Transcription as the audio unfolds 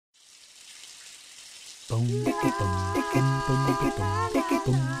Hello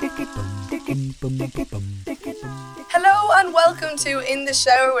and welcome to In the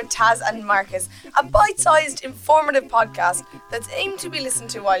Shower with Taz and Marcus, a bite-sized, informative podcast that's aimed to be listened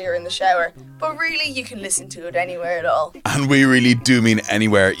to while you're in the shower, but really you can listen to it anywhere at all. And we really do mean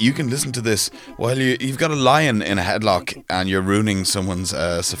anywhere. You can listen to this while you've got a lion in a headlock and you're ruining someone's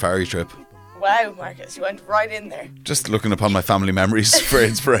safari trip. Wow, Marcus, you went right in there. Just looking upon my family memories for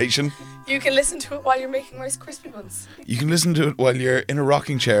inspiration. You can listen to it while you're making Rice Krispie buns. You can listen to it while you're in a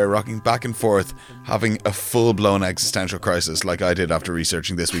rocking chair, rocking back and forth, having a full-blown existential crisis like I did after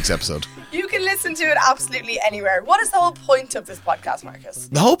researching this week's episode. You can listen to it absolutely anywhere. What is the whole point of this podcast, Marcus?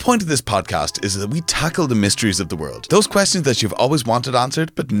 The whole point of this podcast is that we tackle the mysteries of the world. Those questions that you've always wanted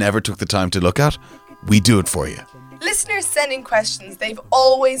answered but never took the time to look at, we do it for you. Listeners send in questions they've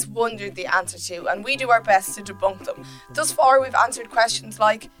always wondered the answer to, and we do our best to debunk them. Thus far, we've answered questions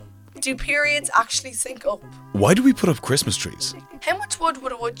like, do periods actually sync up? Why do we put up Christmas trees? How much wood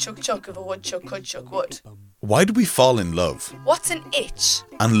would a woodchuck chuck if a woodchuck could chuck wood? Why do we fall in love? What's an itch?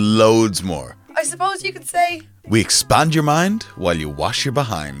 And loads more. I suppose you could say, We expand your mind while you wash your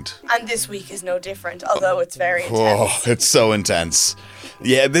behind. and this week is no different, although it's very Oh, intense. it's so intense.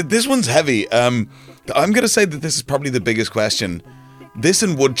 Yeah, this one's heavy. I'm going to say that this is probably the biggest question. This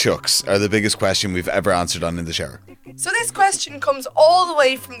and woodchucks are the biggest question we've ever answered on In the Shower. So this question comes all the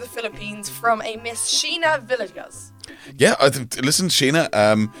way from the Philippines from a Miss Sheena Villegas. Yeah, listen,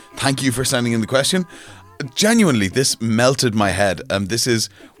 Sheena, thank you for sending in the question. Genuinely, this melted my head. This is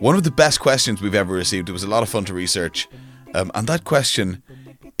one of the best questions we've ever received. It was a lot of fun to research. And that question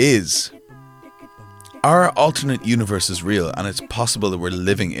is, are alternate universes real, and it's possible that we're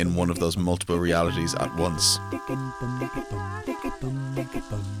living in one of those multiple realities at once?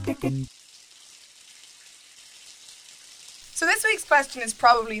 So this week's question is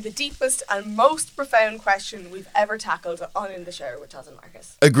probably the deepest and most profound question we've ever tackled on In the Shower with Taz and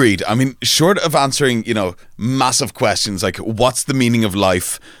Marcus. Agreed. I mean, short of answering, massive questions like what's the meaning of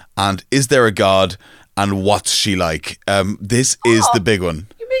life, and is there a God, and what's she like? This is the big one.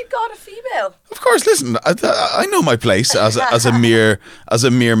 You made God a female. Of course, listen, I know my place as a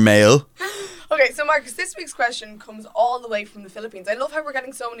mere male. Okay, so Marcus, this week's question comes all the way from the Philippines. I love how we're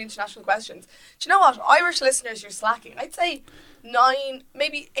getting so many international questions. Do you know what? Irish listeners, you're slacking. I'd say 9,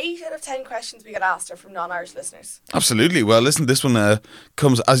 maybe 8 out of 10 questions we get asked are from non-Irish listeners. Absolutely. Well, listen, this one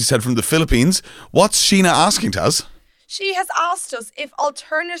comes, as you said, from the Philippines. What's Sheena asking, Taz? She has asked us if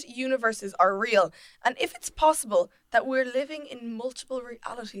alternate universes are real and if it's possible that we're living in multiple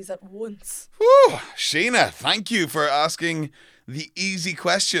realities at once. Whew, Sheena, thank you for asking the easy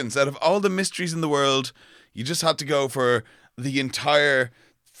questions. Out of all the mysteries in the world, you just had to go for the entire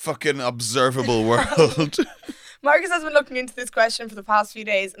fucking observable world. Marcus has been looking into this question for the past few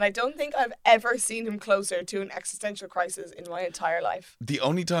days, and I don't think I've ever seen him closer to an existential crisis in my entire life. The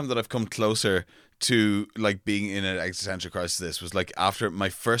only time that I've come closer to being in an existential crisis was after my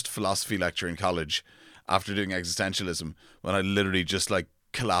first philosophy lecture in college, after doing existentialism, when I literally just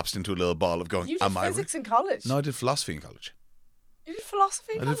collapsed into a little ball of going, You did physics in college? No, I did philosophy in college. You did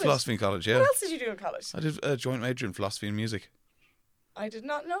philosophy in college? I did philosophy in college, yeah. What else did you do in college? I did a joint major in philosophy and music. I did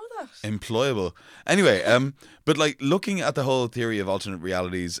not know that. Employable. Anyway, but looking at the whole theory of alternate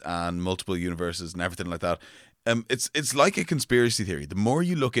realities and multiple universes and everything like that, it's like a conspiracy theory. The more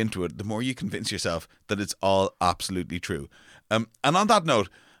you look into it, the more you convince yourself that it's all absolutely true. And on that note,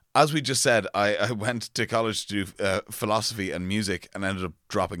 as we just said, I went to college to do philosophy and music and ended up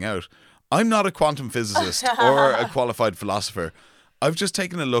dropping out. I'm not a quantum physicist or a qualified philosopher. I've just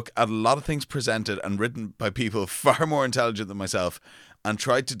taken a look at a lot of things presented and written by people far more intelligent than myself and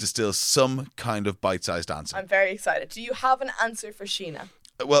tried to distill some kind of bite-sized answer. I'm very excited. Do you have an answer for Sheena?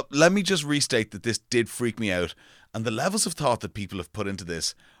 Well, let me just restate that this did freak me out, and the levels of thought that people have put into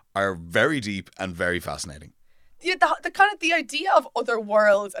this are very deep and very fascinating. Yeah, the idea of other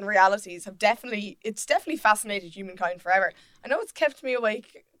worlds and realities it's definitely fascinated humankind forever. I know it's kept me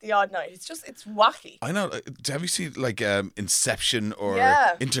awake the odd night. It's wacky. I know. Have you seen Inception or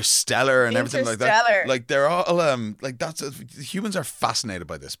Yeah. Interstellar and everything like Interstellar. that? They're all humans are fascinated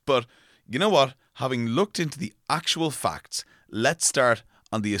by this. But you know what? Having looked into the actual facts, let's start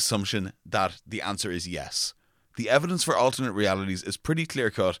on the assumption that the answer is yes. The evidence for alternate realities is pretty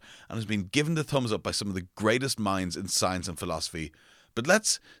clear-cut and has been given the thumbs up by some of the greatest minds in science and philosophy. But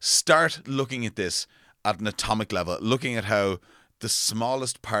let's start looking at this at an atomic level, looking at how the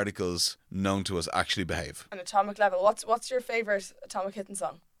smallest particles known to us actually behave. An atomic level. What's your favourite Atomic Kitten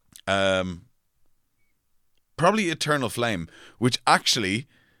song? Probably Eternal Flame, which actually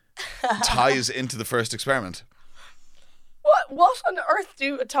ties into the first experiment. What on earth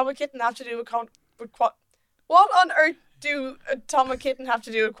do Atomic Kitten have to do with But what on earth do Tom and Kitten have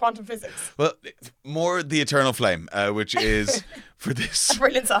to do with quantum physics? Well, more The Eternal Flame, which is for this. A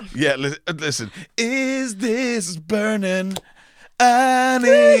brilliant song. Yeah, listen. Is this burning an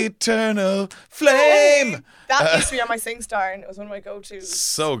eternal flame? That used to be on my SingStar, and it was one of my go-tos.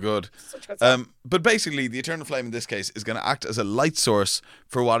 So good. Such a good song. But basically, the Eternal Flame in this case is going to act as a light source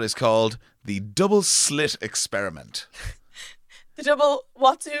for what is called the double slit experiment. The double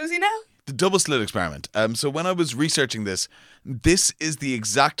what's who's he now? The double slit experiment. So when I was researching this is the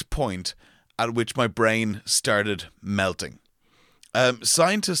exact point at which my brain started melting.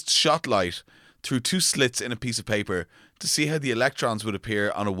 Scientists shot light through two slits in a piece of paper to see how the electrons would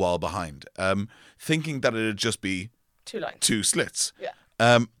appear on a wall behind, thinking that it'd just be Two lines. two slits. Yeah.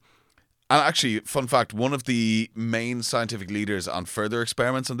 And actually, fun fact, one of the main scientific leaders on further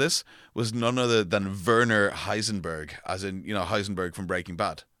experiments on this was none other than Werner Heisenberg, as in, Heisenberg from Breaking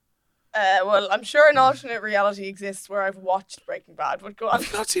Bad. Well, I'm sure an alternate reality exists where I've watched Breaking Bad, but go on.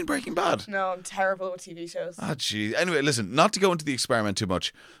 I've not seen Breaking Bad. No, I'm terrible with TV shows. Ah, gee. Anyway, listen, not to go into the experiment too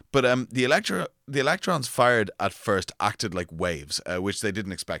much, but the electrons fired at first acted like waves, which they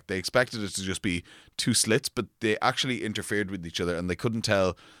didn't expect. They expected it to just be two slits, but they actually interfered with each other, and they couldn't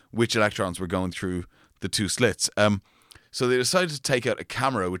tell which electrons were going through the two slits. So they decided to take out a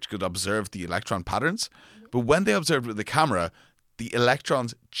camera which could observe the electron patterns, but when they observed with the camera, the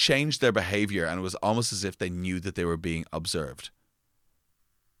electrons changed their behavior, and it was almost as if they knew that they were being observed.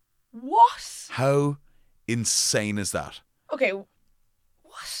 What? How insane is that? Okay,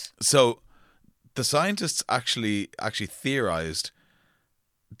 what? So the scientists actually theorized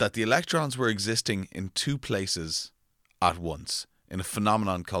that the electrons were existing in two places at once in a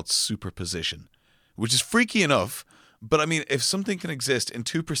phenomenon called superposition, which is freaky enough. But I mean, if something can exist in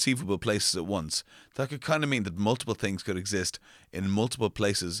two perceivable places at once, that could kind of mean that multiple things could exist in multiple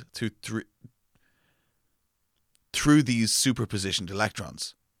places through these superpositioned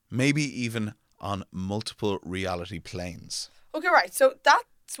electrons. Maybe even on multiple reality planes. Okay, right. So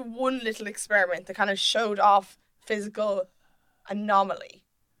that's one little experiment that kind of showed off physical anomaly.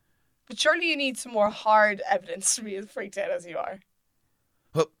 But surely you need some more hard evidence to be as freaked out as you are.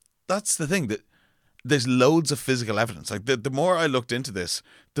 Well, that's the thing, that there's loads of physical evidence. Like the more I looked into this,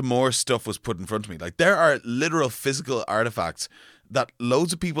 the more stuff was put in front of me. Like there are literal physical artifacts that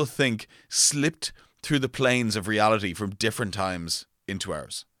loads of people think slipped through the planes of reality from different times into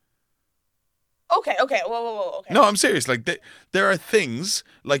ours. Okay. Whoa. Okay. No, I'm serious. Like there are things,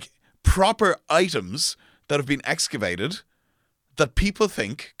 like proper items that have been excavated that people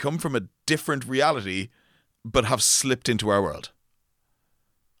think come from a different reality but have slipped into our world.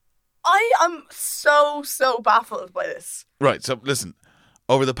 I am so baffled by this. Right, so listen,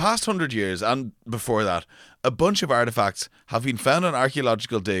 over the past 100 years and before that, a bunch of artifacts have been found on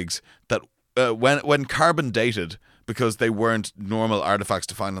archaeological digs that when carbon dated, because they weren't normal artifacts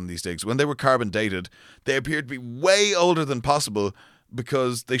to find on these digs, when they were carbon dated, they appeared to be way older than possible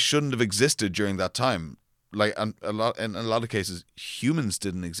because they shouldn't have existed during that time. Like, in a lot of cases, humans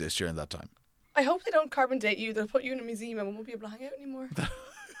didn't exist during that time. I hope they don't carbon date you. They'll put you in a museum and we won't be able to hang out anymore.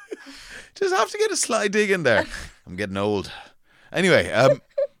 Just have to get a sly dig in there. I'm getting old. Anyway,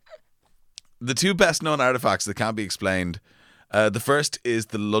 the two best known artifacts that can't be explained. The first is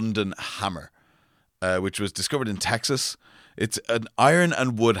the London Hammer, which was discovered in Texas. It's an iron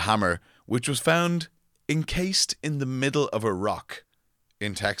and wood hammer which was found encased in the middle of a rock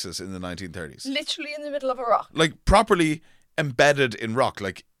in Texas in the 1930s. Literally in the middle of a rock. Like properly embedded in rock.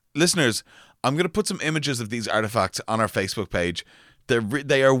 Like, listeners, I'm going to put some images of these artifacts on our Facebook page.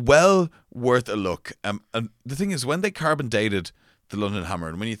 They are well worth a look. And the thing is, when they carbon dated the London Hammer,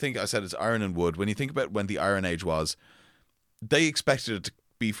 and when you think, I said it's iron and wood, when you think about when the Iron Age was, they expected it to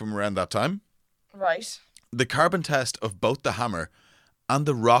be from around that time. Right. The carbon test of both the hammer and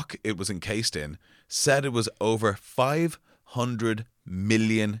the rock it was encased in said it was over 500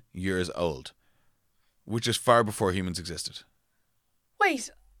 million years old, which is far before humans existed. Wait,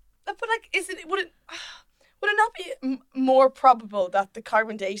 but like, would it not be more probable that the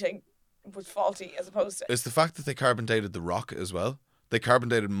carbon dating was faulty as opposed to? It's the fact that they carbon dated the rock as well. They carbon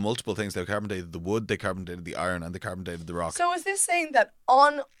dated multiple things. They carbon dated the wood, they carbon dated the iron, and they carbon dated the rock. So is this saying that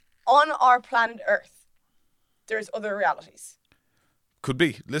on our planet Earth, there's other realities? Could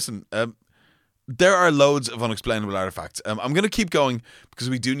be. Listen, there are loads of unexplainable artifacts. I'm going to keep going because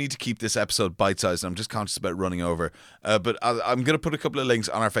we do need to keep this episode bite-sized, and I'm just conscious about running over. But I'm going to put a couple of links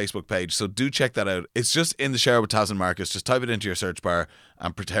on our Facebook page, so do check that out. It's just in the shower with Taz and Marcus. Just type it into your search bar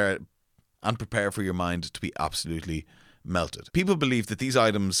and prepare for your mind to be absolutely melted. People believe that these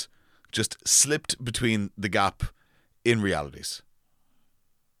items just slipped between the gap in realities.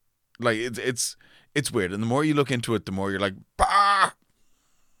 Like it's weird, and the more you look into it, the more you're like, bah!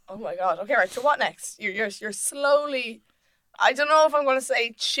 Oh my god. Okay, right. So what next? You're slowly. I don't know if I'm going to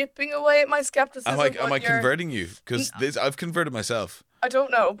say chipping away at my skepticism. Am I converting you? Because I've converted myself. I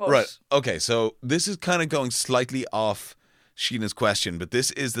don't know, but Right. Okay. So this is kind of going slightly off Sheena's question, but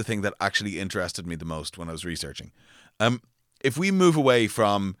this is the thing that actually interested me the most when I was researching. If we move away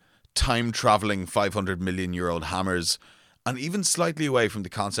from time traveling 500 million year old hammers, and even slightly away from the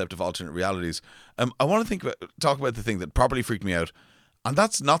concept of alternate realities, I want to talk about the thing that properly freaked me out, and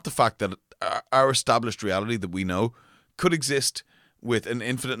that's not the fact that our established reality that we know could exist with an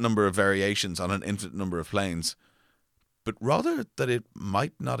infinite number of variations on an infinite number of planes, but rather that it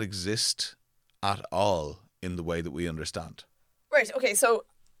might not exist at all in the way that we understand. Right, okay, so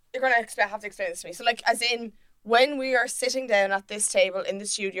you're going to have to explain this to me. So, like, as in, when we are sitting down at this table in the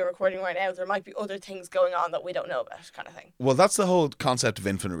studio recording right now, there might be other things going on that we don't know about, kind of thing. Well, that's the whole concept of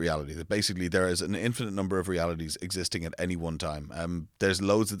infinite reality, that basically there is an infinite number of realities existing at any one time. There's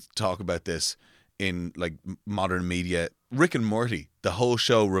loads of talk about this in, like, modern media. Rick and Morty, the whole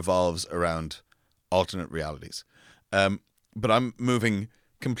show revolves around alternate realities. But I'm moving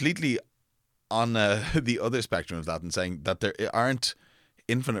completely on the other spectrum of that and saying that there aren't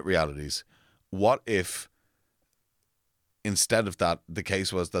infinite realities. What if instead of that, the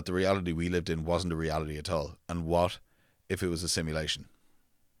case was that the reality we lived in wasn't a reality at all? And what if it was a simulation?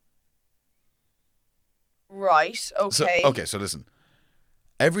 Right, okay. So listen.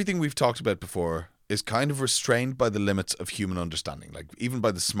 Everything we've talked about before is kind of restrained by the limits of human understanding, like even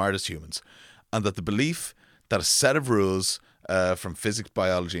by the smartest humans. And that the belief that a set of rules from physics,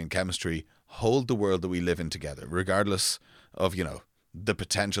 biology, and chemistry hold the world that we live in together, regardless of, the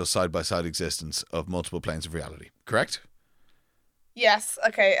potential side-by-side existence of multiple planes of reality. Correct? Yes,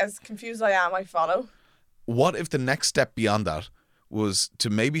 okay, as confused I am, I follow. What if the next step beyond that was to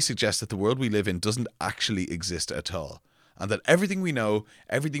maybe suggest that the world we live in doesn't actually exist at all, and that everything we know,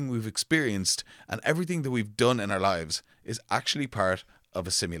 everything we've experienced, and everything that we've done in our lives is actually part of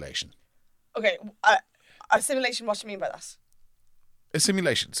a simulation? Okay, a simulation, what do you mean by that? A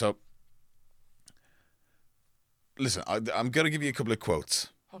simulation. So, listen, I'm going to give you a couple of quotes.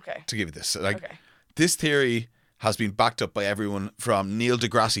 Okay. To give you this. This theory has been backed up by everyone from Neil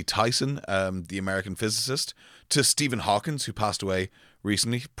deGrasse Tyson, the American physicist, to Stephen Hawking, who passed away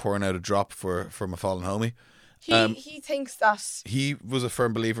recently, pouring out a drop for my fallen homie. He thinks that... He was a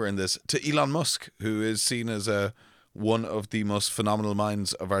firm believer in this. To Elon Musk, who is seen as one of the most phenomenal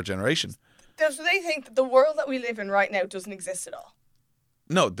minds of our generation. So they think that the world that we live in right now doesn't exist at all?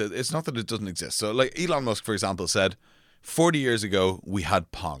 No, it's not that it doesn't exist. So, like, Elon Musk, for example, said, 40 years ago, we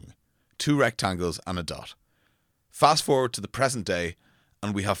had Pong, 2 rectangles and a dot. Fast forward to the present day,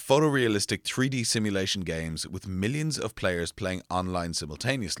 and we have photorealistic 3D simulation games with millions of players playing online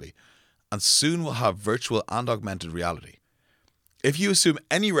simultaneously. And soon we'll have virtual and augmented reality. If you assume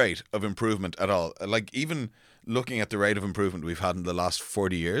any rate of improvement at all, like even looking at the rate of improvement we've had in the last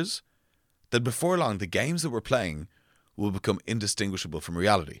 40 years, then before long, the games that we're playing will become indistinguishable from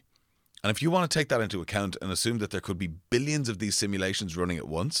reality. And if you want to take that into account and assume that there could be billions of these simulations running at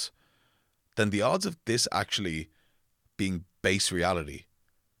once, then the odds of this actually being base reality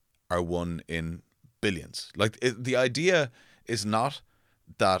are 1 in billions. Like, the idea is not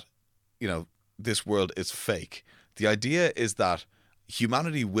that, this world is fake. The idea is that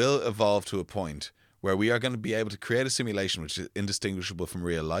humanity will evolve to a point where we are going to be able to create a simulation which is indistinguishable from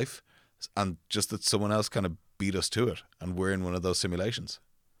real life, and just that someone else kind of beat us to it, and we're in one of those simulations.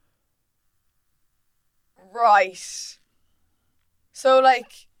 Right. So,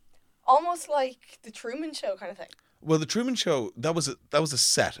 like, almost like the Truman Show kind of thing. Well, the Truman Show, that was a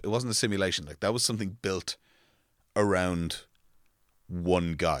set. It wasn't a simulation. Like, that was something built around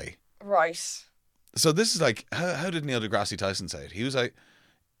one guy. Right. So this is like, how did Neil deGrasse Tyson say it? He was like,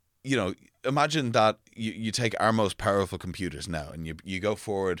 imagine that you take our most powerful computers now and you go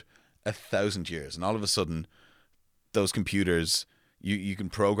forward 1,000 years, and all of a sudden those computers, you can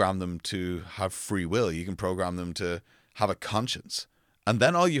program them to have free will. You can program them to have a conscience. And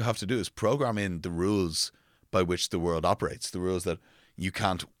then all you have to do is program in the rules by which the world operates, the rules that you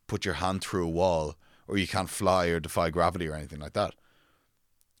can't put your hand through a wall, or you can't fly or defy gravity or anything like that.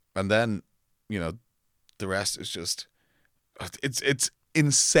 And then, the rest is just, it's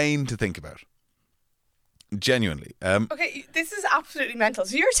insane to think about. Genuinely. Okay, this is absolutely mental.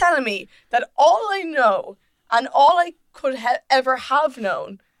 So you're telling me that all I know and all I could ever have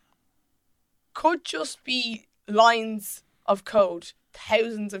known could just be lines of code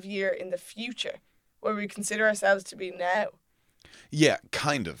thousands of years in the future, where we consider ourselves to be now? Yeah,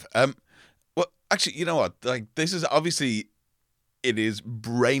 kind of. Well, actually, you know what? Like, this is obviously it is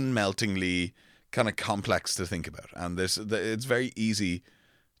brain-meltingly kind of complex to think about. And it's very easy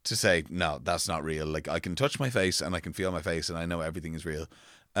to say, no, that's not real. Like, I can touch my face and I can feel my face and I know everything is real.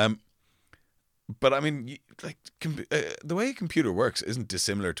 But I mean, like, the way a computer works isn't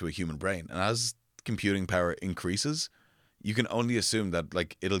dissimilar to a human brain. And as computing power increases, you can only assume that,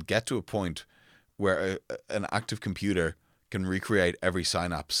 like, it'll get to a point where an active computer can recreate every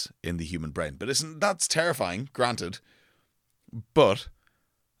synapse in the human brain. But that's terrifying, granted. But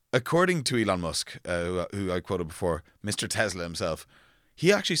according to Elon Musk, who I quoted before, Mr. Tesla himself,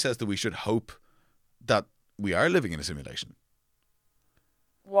 he actually says that we should hope that we are living in a simulation.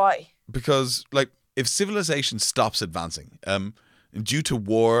 Why? Because, like, if civilization stops advancing, due to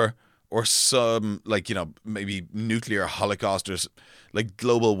war or some, like, you know, maybe nuclear holocaust or like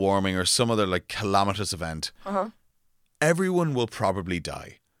global warming or some other like calamitous event, everyone will probably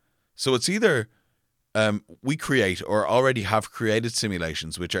die. So it's either we create or already have created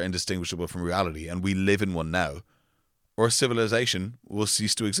simulations which are indistinguishable from reality and we live in one now, or civilization will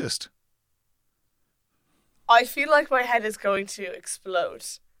cease to exist. I feel like my head is going to explode.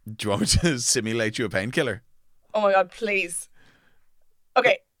 Do you want me to simulate you a painkiller? Oh my God, please.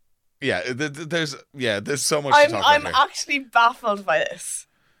 Okay. Yeah, there's so much to talk about I'm here. actually baffled by this.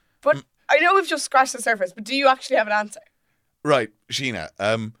 But I know we've just scratched the surface, but do you actually have an answer? Right, Sheena.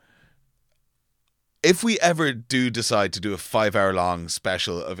 If we ever do decide to do a 5-hour-long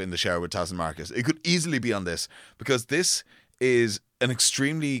special of In the Shower with Taz and Marcus, it could easily be on this, because this is an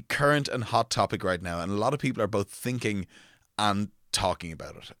extremely current and hot topic right now, and a lot of people are both thinking and talking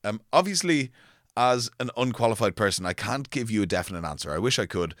about it. Obviously, as an unqualified person, I can't give you a definite answer. I wish I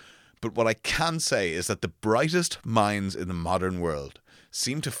could, but what I can say is that the brightest minds in the modern world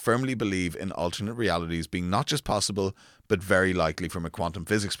seem to firmly believe in alternate realities being not just possible, but very likely from a quantum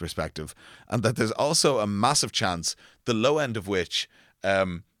physics perspective. And that there's also a massive chance, the low end of which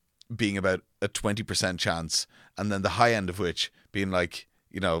being about a 20% chance, and then the high end of which being like,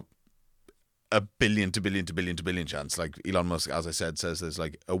 you know, a billion to billion to billion to billion chance. Like Elon Musk, as I said, says there's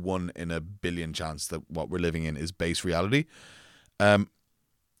like a 1 in a billion chance that what we're living in is base reality.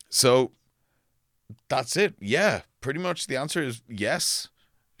 So that's it. Yeah, pretty much the answer is yes,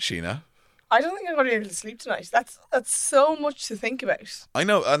 Sheena. I don't think I'm going to be able to sleep tonight. That's so much to think about. I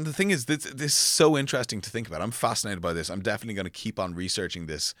know, and the thing is, this is so interesting to think about. I'm fascinated by this. I'm definitely going to keep on researching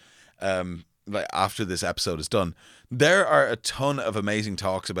this. Like after this episode is done, there are a ton of amazing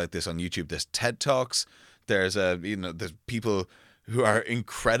talks about this on YouTube. There's TED Talks. There's there's people who are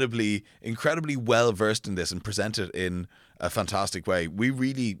incredibly well versed in this and present it in a fantastic way. We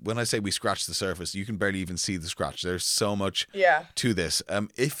really, when I say we scratch the surface, you can barely even see the scratch. There's so much to this.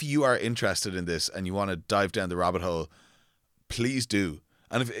 If you are interested in this and you want to dive down the rabbit hole, please do.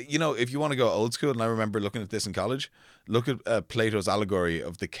 And if you want to go old school, and I remember looking at this in college, look at Plato's allegory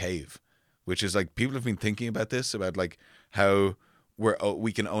of the cave, which is like, people have been thinking about this, about like how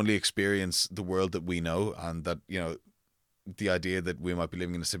we can only experience the world that we know, and that, you know, the idea that we might be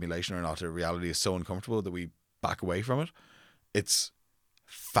living in a simulation or not a reality is so uncomfortable that we back away from it. It's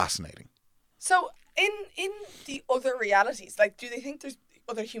fascinating. So in the other realities, like, do they think there's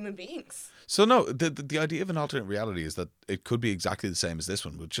other human beings? So no, the idea of an alternate reality is that it could be exactly the same as this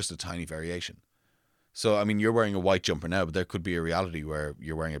one with just a tiny variation. So, I mean, you're wearing a white jumper now, but there could be a reality where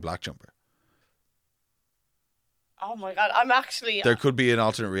you're wearing a black jumper. Oh my God, I'm actually... There could be an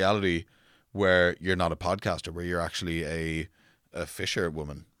alternate reality where you're not a podcaster, where you're actually a fisher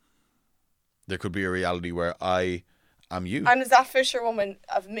woman. There could be a reality where I am you. And is that fisher woman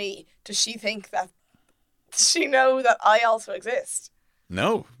of me, does she know that I also exist?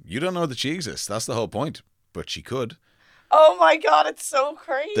 No, you don't know that she exists. That's the whole point. But she could. Oh my God, it's so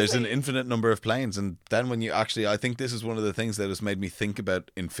crazy. There's an infinite number of planes. And then when you actually, I think this is one of the things that has made me think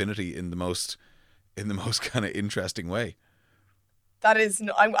about infinity in the most kind of interesting way. That is,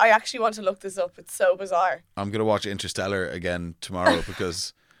 I actually want to look this up. It's so bizarre. I'm going to watch Interstellar again tomorrow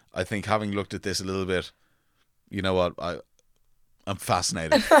because I think, having looked at this a little bit, you know what, I'm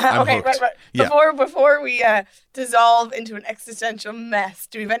fascinated. I'm okay, hooked. right. Yeah. Before we dissolve into an existential mess,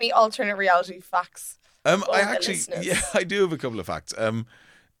 do we have any alternate reality facts? I do have a couple of facts.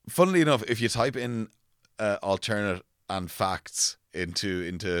 Funnily enough, if you type in alternate and facts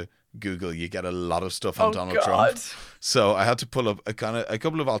into Google, you get a lot of stuff on Donald Trump. So I had to pull up a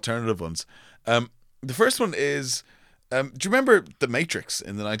couple of alternative ones. The first one is, do you remember The Matrix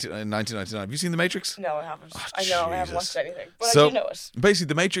in 1999? Have you seen The Matrix? No, I haven't. Oh, I know, I haven't watched anything, but so, I do know it. Basically,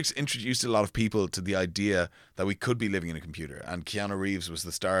 The Matrix introduced a lot of people to the idea that we could be living in a computer, and Keanu Reeves was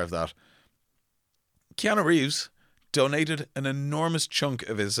the star of that. Keanu Reeves donated an enormous chunk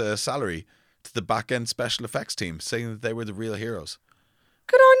of his salary to the back-end special effects team, saying that they were the real heroes.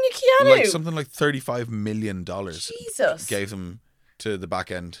 Good on you, Keanu. Like something like $35 million Jesus. gave them to the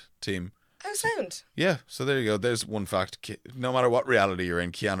back-end team. How sound? Yeah, so there you go. There's one fact. No matter what reality you're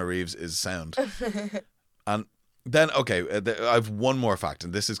in, Keanu Reeves is sound. And then, okay, I have one more fact,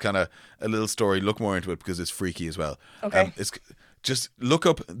 and this is kind of a little story. Look more into it because it's freaky as well. Okay. It's just look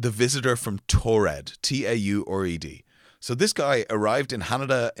up The Visitor from Taured, Taured. So this guy arrived in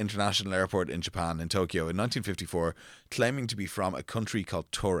Haneda International Airport in Japan, in Tokyo, in 1954, claiming to be from a country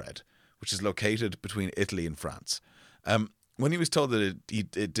called Taured, which is located between Italy and France. When he was told that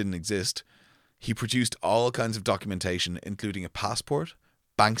it didn't exist, he produced all kinds of documentation, including a passport,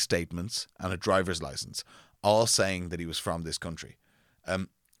 bank statements, and a driver's license, all saying that he was from this country.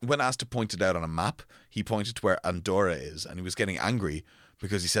 When asked to point it out on a map, he pointed to where Andorra is, and he was getting angry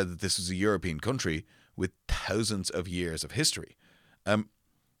because he said that this was a European country with thousands of years of history.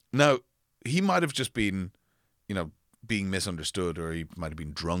 Now, he might have just been, being misunderstood, or he might have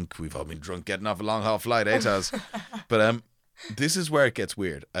been drunk. We've all been drunk getting off a long-haul flight, Taz? But this is where it gets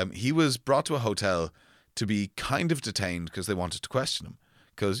weird. He was brought to a hotel to be kind of detained because they wanted to question him.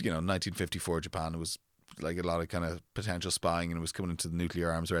 Because, 1954 Japan, it was like a lot of kind of potential spying, and it was coming into the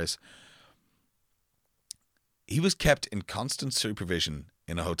nuclear arms race. He was kept in constant supervision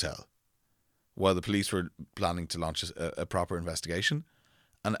in a hotel while the police were planning to launch a proper investigation.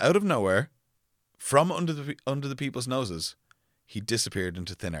 And out of nowhere, from under the people's noses, he disappeared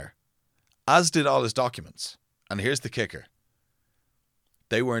into thin air, as did all his documents. And here's the kicker.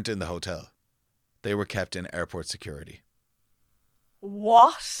 They weren't in the hotel. They were kept in airport security.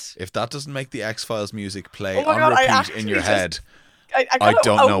 What? If that doesn't make the X-Files music play Oh my on God, I repeat in your actually head, I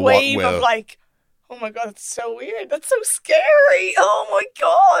don't know what wave will. of like, oh my God, it's so weird. That's so scary. Oh my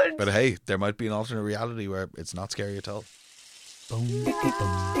God. But hey, there might be an alternate reality where it's not scary at all.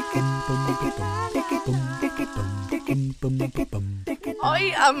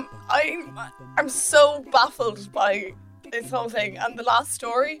 I'm so baffled by this whole thing, and the last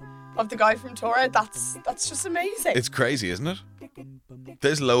story of the guy from Taured, that's just amazing. It's crazy, isn't it?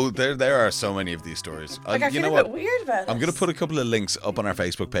 There are so many of these stories. Like, I feel a bit weird about it. I'm going to put a couple of links up on our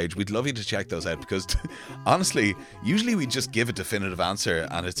Facebook page. We'd love you to check those out because, honestly, usually we just give a definitive answer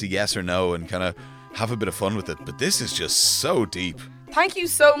and it's a yes or no and kind of have a bit of fun with it. But this is just so deep. Thank you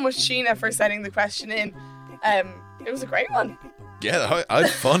so much, Sheena, for sending the question in. It was a great one. Yeah, I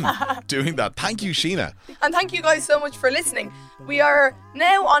had fun doing that. Thank you, Sheena. And thank you guys so much for listening. We are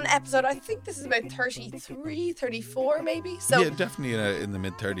now on episode, I think this is about 33, 34 maybe. So yeah, definitely in the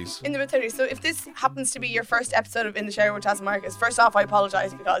mid-30s. In the mid-30s. So if this happens to be your first episode of In the Shower with Taz and Marcus, first off, I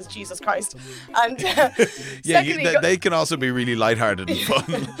apologise because Jesus Christ. And secondly, they can also be really lighthearted and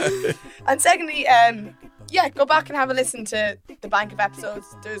fun. And secondly, go back and have a listen to the bank of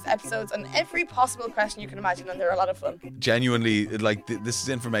episodes. There's episodes on every possible question you can imagine, and they're a lot of fun. Genuinely, this is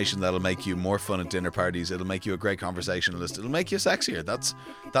information that'll make you more fun at dinner parties. It'll make you a great conversationalist. It'll make you sexier. That's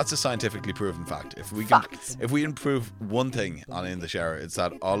a scientifically proven fact. If we improve one thing on In the Shower, it's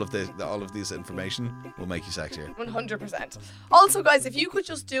that all of this information will make you sexier. 100%. Also, guys, if you could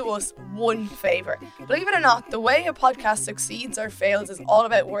just do us one favour, believe it or not, the way a podcast succeeds or fails is all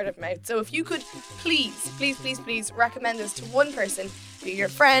about word of mouth. So if you could please recommend us to one person, be your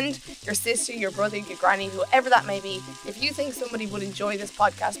friend, your sister, your brother, your granny, whoever that may be. If you think somebody would enjoy this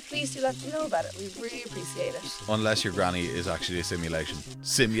podcast, please do let them know about it. We really appreciate it. Unless your granny is actually a simulation.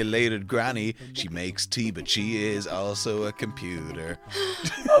 Simulated granny. She makes tea, but she is also a computer.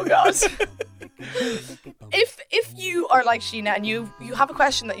 Oh God. If you are like Sheena and you have a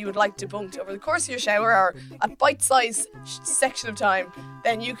question that you would like debunked over the course of your shower or a bite-sized section of time,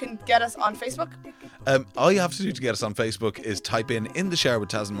 then you can get us on Facebook. All you have to do to get us on Facebook is type in the Shower with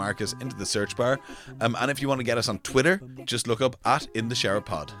Taz and Marcus into the search bar. And if you want to get us on Twitter, just look up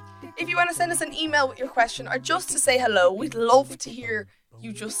 @InTheShowerPod. If you want to send us an email with your question or just to say hello, we'd love to hear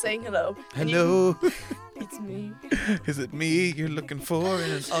you just saying hello. Hello. It's me. Is it me you're looking for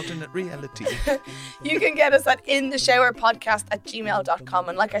in an alternate reality? You can get us at intheshowerpodcast@gmail.com.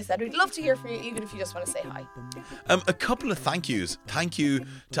 And like I said, we'd love to hear from you, even if you just want to say hi. A couple of thank yous. Thank you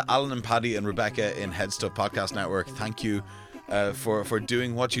to Alan and Paddy and Rebecca in Head Stuff Podcast Network. Thank you for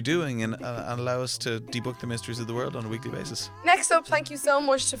doing what you're doing and allow us to debunk the mysteries of the world on a weekly basis. Next up, thank you so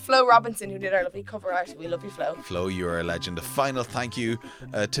much to Flo Robinson, who did our lovely cover art. We love you, Flo. Flo, you're a legend. A final thank you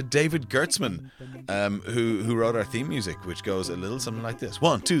to David Gertzman, who wrote our theme music, which goes a little something like this: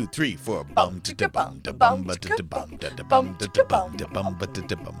 1, 2, 3, 4. Bum da bum da bum da bum da bum da bum da bum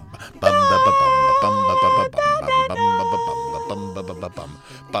da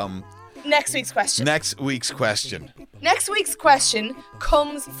bum. Next week's question. Next week's question. Next week's question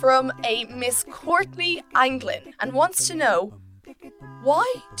comes from a Miss Courtney Anglin and wants to know, why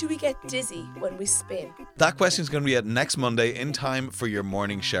do we get dizzy when we spin? That question's going to be at next Monday in time for your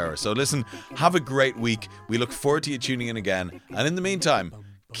morning shower. So listen, have a great week. We look forward to you tuning in again. And in the meantime,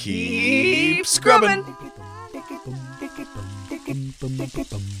 keep scrubbing.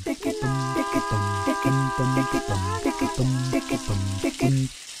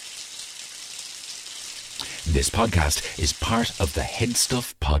 This podcast is part of the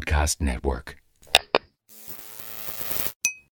Headstuff Podcast Network.